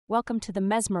Welcome to the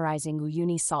mesmerizing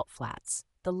Uyuni Salt Flats,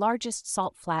 the largest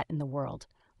salt flat in the world,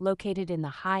 located in the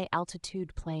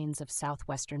high-altitude plains of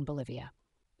southwestern Bolivia.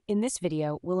 In this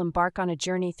video, we'll embark on a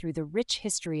journey through the rich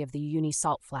history of the Uyuni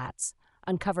Salt Flats,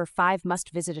 uncover 5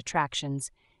 must-visit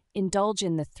attractions, indulge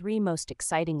in the 3 most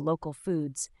exciting local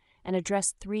foods, and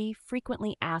address 3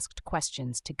 frequently asked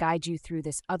questions to guide you through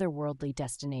this otherworldly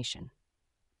destination.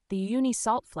 The Uyuni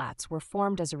Salt Flats were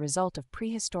formed as a result of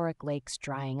prehistoric lakes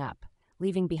drying up,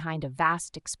 leaving behind a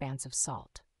vast expanse of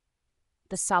salt.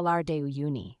 The Salar de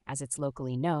Uyuni, as it's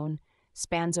locally known,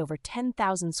 spans over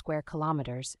 10,000 square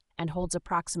kilometers and holds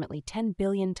approximately 10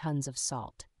 billion tons of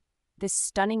salt. This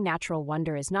stunning natural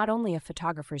wonder is not only a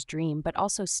photographer's dream, but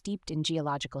also steeped in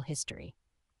geological history.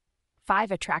 5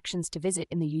 attractions to visit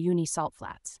in the Uyuni Salt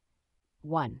Flats.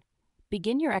 1.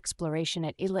 Begin your exploration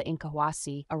at Isla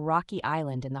Incahuasi, a rocky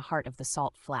island in the heart of the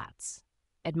Salt Flats.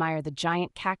 Admire the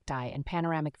giant cacti and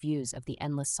panoramic views of the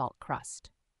endless salt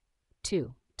crust.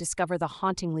 2. Discover the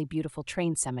hauntingly beautiful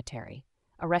train cemetery,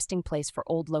 a resting place for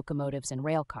old locomotives and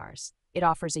rail cars. It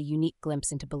offers a unique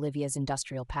glimpse into Bolivia's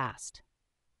industrial past.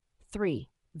 3.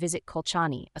 Visit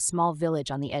Colchani, a small village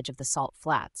on the edge of the Salt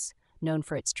Flats, known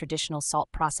for its traditional salt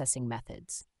processing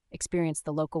methods. Experience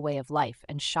the local way of life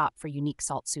and shop for unique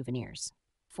salt souvenirs.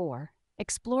 4.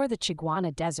 Explore the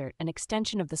Chiguana Desert, an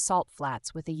extension of the Salt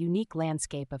Flats with a unique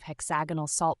landscape of hexagonal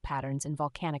salt patterns and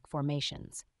volcanic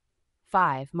formations.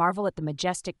 5. Marvel at the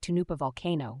majestic Tunupa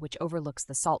volcano, which overlooks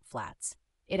the Salt Flats.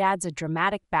 It adds a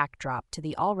dramatic backdrop to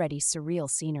the already surreal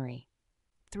scenery.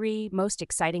 3. Most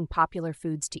exciting popular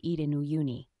foods to eat in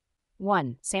Uyuni.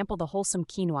 1. Sample the wholesome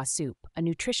quinoa soup, a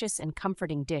nutritious and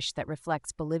comforting dish that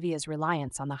reflects Bolivia's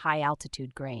reliance on the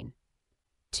high-altitude grain.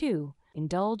 2.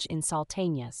 Indulge in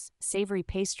salteñas, savory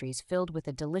pastries filled with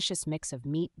a delicious mix of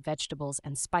meat, vegetables,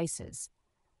 and spices.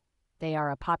 They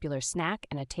are a popular snack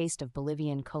and a taste of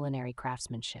Bolivian culinary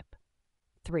craftsmanship.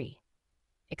 3.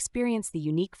 Experience the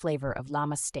unique flavor of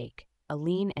llama steak, a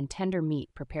lean and tender meat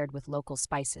prepared with local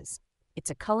spices. It's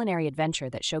a culinary adventure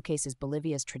that showcases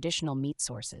Bolivia's traditional meat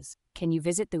sources. Can you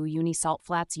visit the Uyuni Salt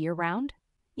Flats year-round?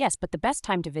 Yes, but the best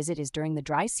time to visit is during the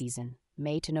dry season,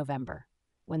 May to November,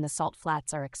 when the salt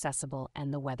flats are accessible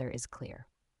and the weather is clear.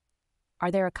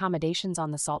 Are there accommodations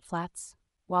on the salt flats?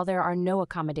 While there are no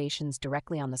accommodations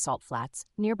directly on the salt flats,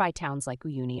 nearby towns like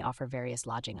Uyuni offer various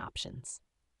lodging options.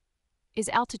 Is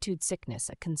altitude sickness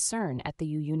a concern at the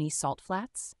Uyuni Salt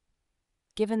Flats?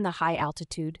 Given the high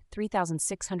altitude,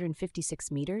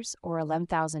 3,656 meters or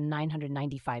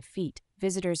 11,995 feet,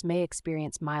 visitors may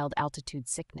experience mild altitude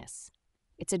sickness.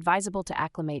 It's advisable to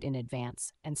acclimate in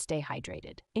advance and stay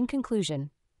hydrated. In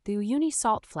conclusion, the Uyuni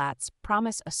Salt Flats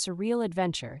promise a surreal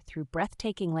adventure through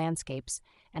breathtaking landscapes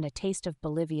and a taste of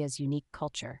Bolivia's unique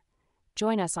culture.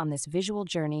 Join us on this visual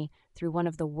journey through one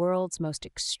of the world's most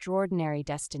extraordinary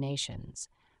destinations,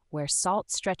 where salt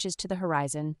stretches to the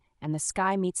horizon and the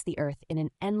sky meets the earth in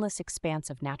an endless expanse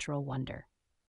of natural wonder.